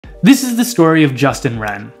This is the story of Justin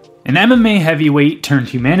Wren, an MMA heavyweight turned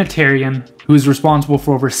humanitarian who is responsible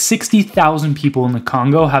for over 60,000 people in the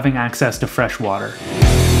Congo having access to fresh water.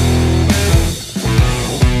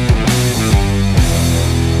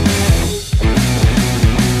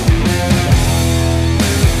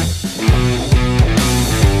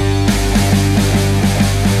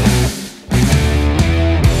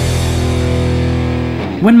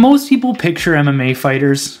 When most people picture MMA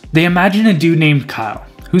fighters, they imagine a dude named Kyle,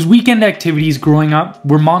 whose weekend activities growing up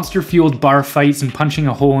were monster-fueled bar fights and punching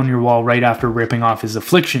a hole in your wall right after ripping off his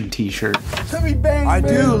Affliction t-shirt. Let me bang, I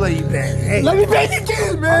man. Do let you bang. Hey. Let me bang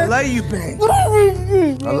again, man. I let you bang.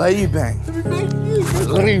 I let you bang. Let me bang.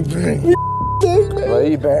 Let you bang.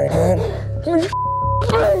 Let you bang, man.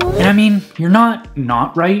 And I mean, you're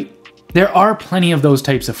not right. There are plenty of those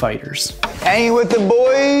types of fighters. Hanging with the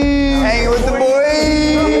boys. Hanging with the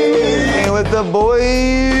boys. Hanging with the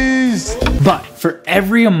boys. But for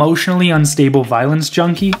every emotionally unstable violence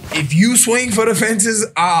junkie, if you swing for the fences,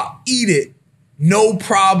 I'll eat it. No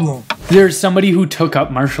problem. There's somebody who took up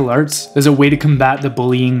martial arts as a way to combat the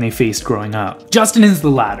bullying they faced growing up. Justin is the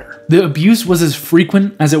latter. The abuse was as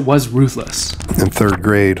frequent as it was ruthless. In third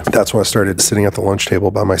grade, that's when I started sitting at the lunch table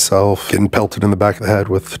by myself, getting pelted in the back of the head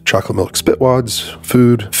with chocolate milk spitwads,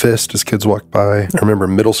 food, fist as kids walked by. I remember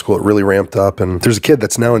in middle school it really ramped up, and there's a kid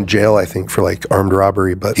that's now in jail, I think, for like armed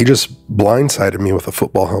robbery, but he just blindsided me with a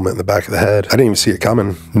football helmet in the back of the head. I didn't even see it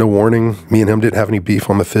coming. No warning. Me and him didn't have any beef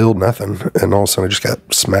on the field, nothing. And all of a sudden I just got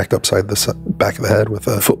smacked upside the back of the head with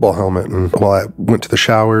a football helmet. And while I went to the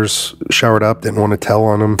showers, showered up, didn't want to tell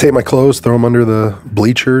on him, take my clothes, throw them under the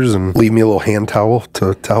bleachers, and leave me a little hand towel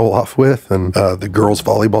to towel off with. And the girls'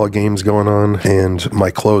 volleyball game's going on, and my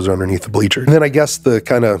clothes are underneath the bleachers. And then I guess the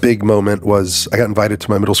kind of big moment was I got invited to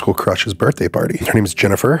my middle school crush's birthday party. Her name is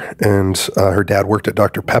Jennifer, and her dad worked at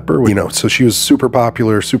Dr. Pepper. You know, so she was super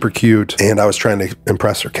popular, super cute, and I was trying to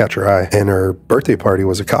impress her, catch her eye. And her birthday party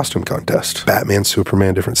was a costume contest. Batman,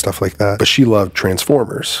 Superman, different stuff like that. But she loved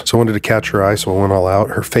Transformers. So I wanted to catch her eye, so I went all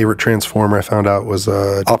out. Her favorite Transformer, I found out, was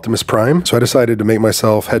Optimus Prime. So I decided to make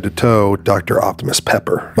myself head to toe Dr. Optimus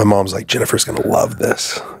Pepper. My mom's like, Jennifer's gonna love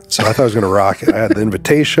this. So I thought I was gonna rock it. I had the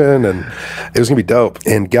invitation and it was gonna be dope.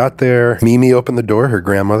 And got there, Mimi opened the door, her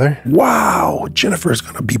grandmother. Wow, Jennifer's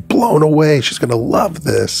gonna be blown away. She's gonna love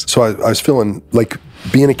this. So I was feeling like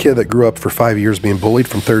being a kid that grew up for 5 years being bullied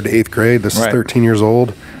from 3rd to 8th grade. This is 13 years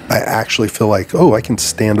old. I actually feel like, oh, I can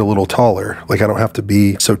stand a little taller. Like I don't have to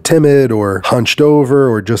be so timid or hunched over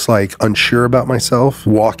or just like unsure about myself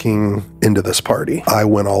walking into this party. I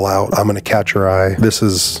went all out. I'm gonna catch her eye. This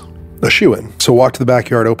is a shoo-in. So walk to the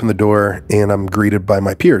backyard, open the door, and I'm greeted by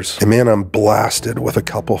my peers. And man, I'm blasted with a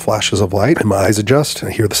couple flashes of light, and my eyes adjust, and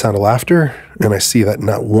I hear the sound of laughter, and I see that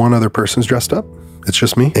not one other person's dressed up. It's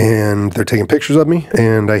just me, and they're taking pictures of me,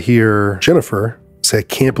 and I hear Jennifer say, I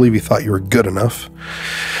can't believe you thought you were good enough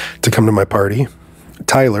to come to my party.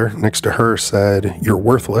 Tyler, next to her, said, you're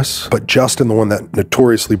worthless. But Justin, the one that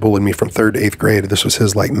notoriously bullied me from 3rd to 8th grade, this was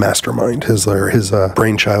his like mastermind, his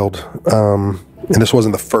brainchild. And this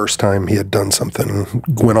wasn't the first time he had done something,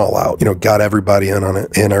 went all out, you know, got everybody in on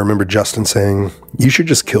it. And I remember Justin saying, you should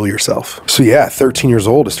just kill yourself. So yeah, 13 years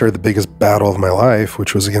old, I started the biggest battle of my life,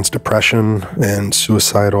 which was against depression and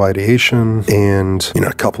suicidal ideation and, you know,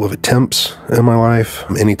 a couple of attempts in my life.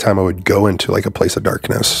 Anytime I would go into like a place of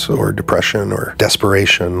darkness or depression or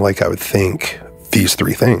desperation, like I would think these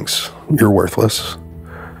three things: you're worthless.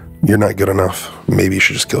 You're not good enough. Maybe you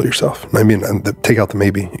should just kill yourself. I mean, take out the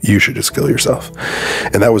maybe. You should just kill yourself.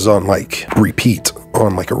 And that was on like repeat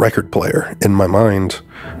on like a record player in my mind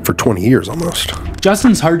for 20 years almost.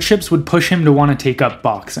 Justin's hardships would push him to want to take up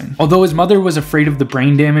boxing. Although his mother was afraid of the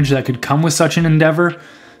brain damage that could come with such an endeavor,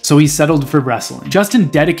 so he settled for wrestling. Justin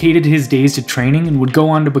dedicated his days to training and would go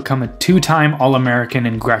on to become a 2-time All-American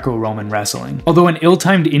in Greco-Roman wrestling. Although an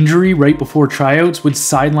ill-timed injury right before tryouts would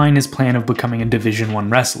sideline his plan of becoming a Division I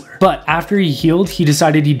wrestler. But after he healed, he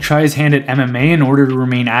decided he'd try his hand at MMA in order to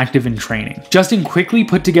remain active in training. Justin quickly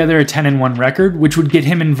put together a 10-1 record, which would get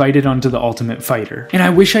him invited onto The Ultimate Fighter. And I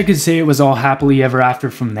wish I could say it was all happily ever after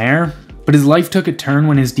from there, but his life took a turn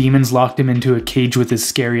when his demons locked him into a cage with his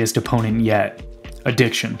scariest opponent yet: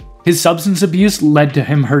 addiction. His substance abuse led to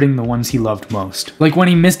him hurting the ones he loved most. Like when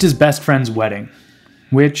he missed his best friend's wedding,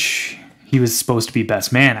 which he was supposed to be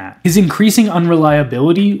best man at. His increasing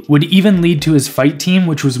unreliability would even lead to his fight team,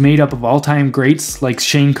 which was made up of all-time greats like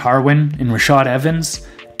Shane Carwin and Rashad Evans,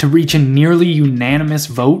 to reach a nearly unanimous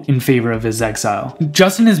vote in favor of his exile.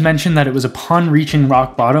 Justin has mentioned that it was upon reaching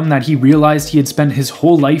rock bottom that he realized he had spent his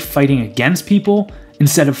whole life fighting against people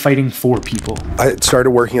instead of fighting for people. I started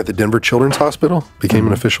working at the Denver Children's Hospital, became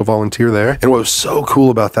an official volunteer there. And what was so cool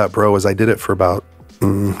about that, bro, is I did it for about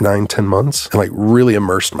 9-10 months and like really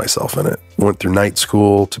immersed myself in it. Went through night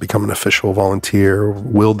school to become an official volunteer,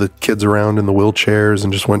 wheeled the kids around in the wheelchairs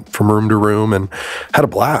and just went from room to room and had a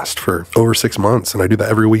blast for over 6 months. And I do that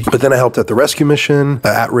every week. But then I helped at the rescue mission,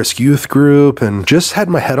 at-risk youth group, and just had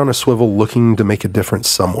my head on a swivel looking to make a difference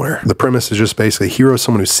somewhere. The premise is just basically a hero is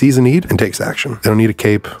someone who sees a need and takes action. They don't need a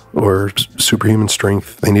cape or superhuman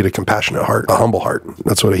strength. They need a compassionate heart, a humble heart.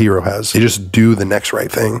 That's what a hero has. They just do the next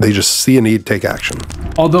right thing. They just see a need, take action.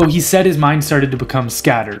 Although he said his mind started to become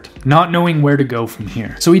scattered, not knowing where to go from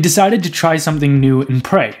here. So he decided to try something new and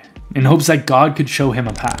pray, in hopes that God could show him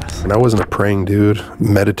a path. And I wasn't a praying dude,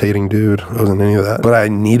 meditating dude. I wasn't any of that. But I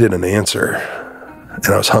needed an answer. And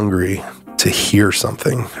I was hungry to hear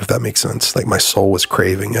something, if that makes sense. Like my soul was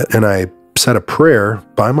craving it. And I said a prayer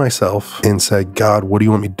by myself and said, God, what do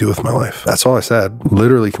you want me to do with my life? That's all I said,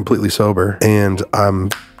 literally completely sober. And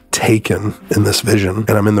I'm taken in this vision,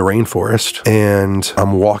 and I'm in the rainforest and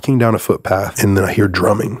I'm walking down a footpath, and then I hear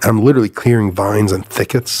drumming. I'm literally clearing vines and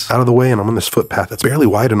thickets out of the way, and I'm on this footpath that's barely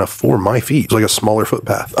wide enough for my feet. It's like a smaller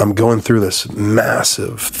footpath. I'm going through this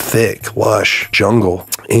massive, thick, lush jungle,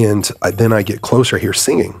 and then I get closer. I hear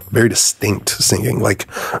singing, very distinct singing, like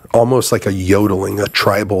almost like a yodeling, a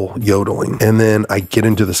tribal yodeling. And then I get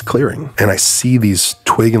into this clearing and I see these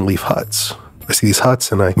twig and leaf huts. I see these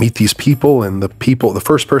huts and I meet these people, and the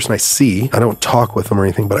first person I see, I don't talk with them or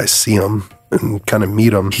anything, but I see him and kind of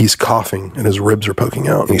meet him. He's coughing and his ribs are poking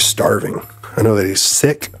out and he's starving. I know that he's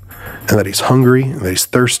sick and that he's hungry and that he's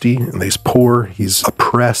thirsty and that he's poor. He's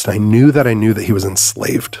oppressed. I knew that he was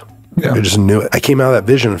enslaved. Yeah. I just knew it. I came out of that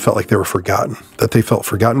vision and felt like they were forgotten, that they felt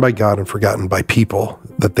forgotten by God and forgotten by people,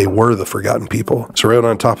 that they were the forgotten people. So I wrote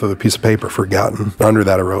on top of a piece of paper, forgotten. Under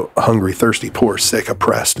that I wrote, hungry, thirsty, poor, sick,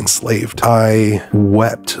 oppressed, enslaved. I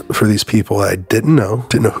wept for these people that I didn't know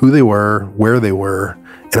who they were, where they were,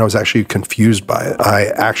 and I was actually confused by it. I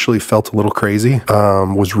actually felt a little crazy,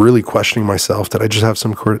 was really questioning myself. Did I just have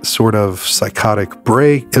some sort of psychotic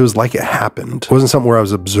break? It was like it happened. It wasn't something where I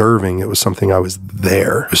was observing. It was something I was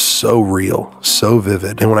there. It was so real, so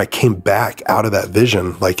vivid. And when I came back out of that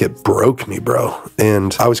vision, like it broke me, bro.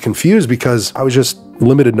 And I was confused because I was just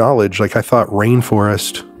limited knowledge. Like I thought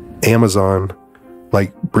rainforest, Amazon,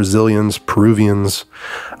 like Brazilians, Peruvians,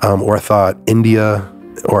 or I thought India,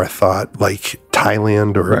 or I thought like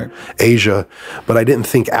Thailand or Asia, but I didn't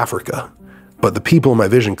think Africa. But the people in my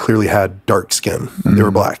vision clearly had dark skin. They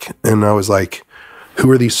were black. And I was like,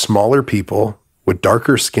 who are these smaller people with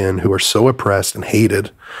darker skin who are so oppressed and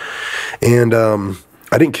hated? And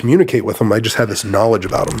I didn't communicate with them. I just had this knowledge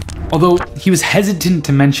about them. Although he was hesitant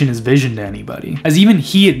to mention his vision to anybody, as even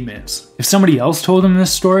he admits, if somebody else told him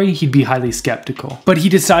this story, he'd be highly skeptical. But he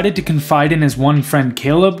decided to confide in his one friend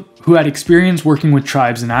Caleb, who had experience working with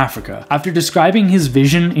tribes in Africa. After describing his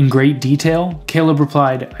vision in great detail, Caleb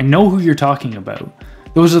replied, I know who you're talking about.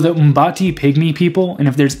 Those are the Umbati Pygmy people, and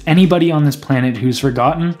if there's anybody on this planet who's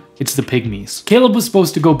forgotten, it's the Pygmies. Caleb was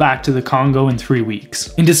supposed to go back to the Congo in 3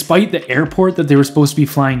 weeks, and despite the airport that they were supposed to be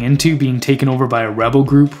flying into being taken over by a rebel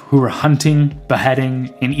group who were hunting,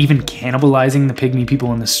 beheading, and even cannibalizing the Pygmy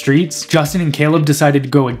people in the streets, Justin and Caleb decided to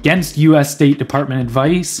go against US State Department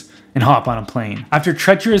advice and hop on a plane. After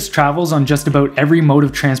treacherous travels on just about every mode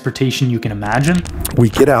of transportation you can imagine, we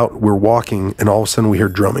get out, we're walking, and all of a sudden we hear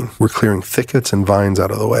drumming. We're clearing thickets and vines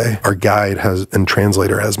out of the way. Our guide and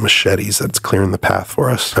translator has machetes that's clearing the path for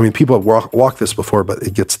us. I mean, people have walked this before, but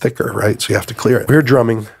it gets thicker, right? So you have to clear it. We hear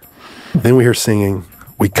drumming, then we hear singing.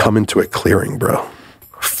 We come into a clearing, bro.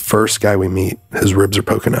 First guy we meet, his ribs are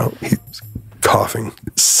poking out. He's coughing.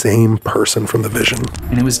 Same person from the vision.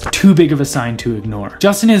 And it was too big of a sign to ignore.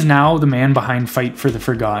 Justin is now the man behind Fight for the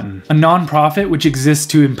Forgotten, a non-profit which exists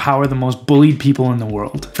to empower the most bullied people in the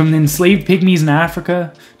world. From the enslaved pygmies in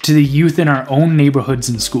Africa to the youth in our own neighborhoods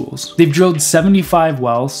and schools. They've drilled 75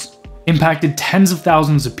 wells, impacted tens of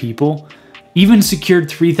thousands of people, even secured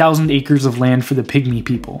 3,000 acres of land for the Pygmy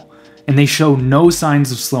people. And they show no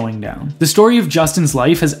signs of slowing down. The story of Justin's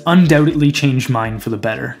life has undoubtedly changed mine for the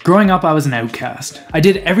better. Growing up, I was an outcast. I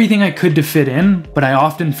did everything I could to fit in, but I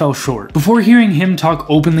often fell short. Before hearing him talk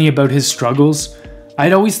openly about his struggles,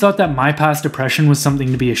 I'd always thought that my past depression was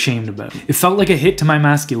something to be ashamed about. It felt like a hit to my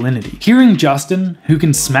masculinity. Hearing Justin, who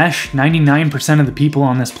can smash 99% of the people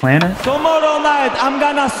on this planet, tomorrow night I'm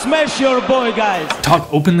gonna smash your boy, guys,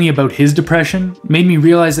 talk openly about his depression made me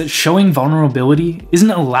realize that showing vulnerability isn't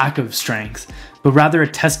a lack of strength, but rather a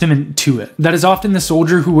testament to it. That is often the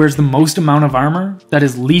soldier who wears the most amount of armor that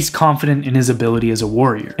is least confident in his ability as a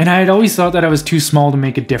warrior. And I had always thought that I was too small to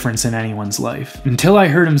make a difference in anyone's life, until I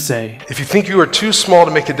heard him say, "If you think you are too small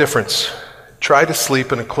to make a difference, try to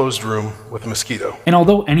sleep in a closed room with a mosquito." And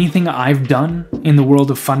although anything I've done in the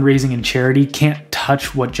world of fundraising and charity can't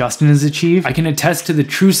touch what Justin has achieved, I can attest to the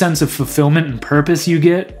true sense of fulfillment and purpose you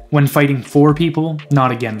get when fighting for people,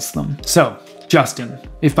 not against them. So, Justin,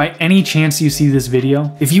 if by any chance you see this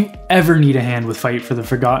video, if you ever need a hand with Fight for the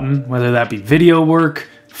Forgotten, whether that be video work,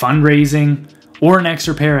 fundraising, or an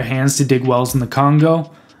extra pair of hands to dig wells in the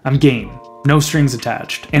Congo, I'm game. No strings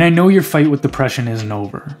attached. And I know your fight with depression isn't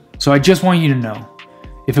over. So I just want you to know,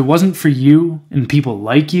 if it wasn't for you and people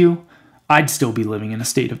like you, I'd still be living in a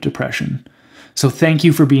state of depression. So thank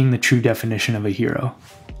you for being the true definition of a hero.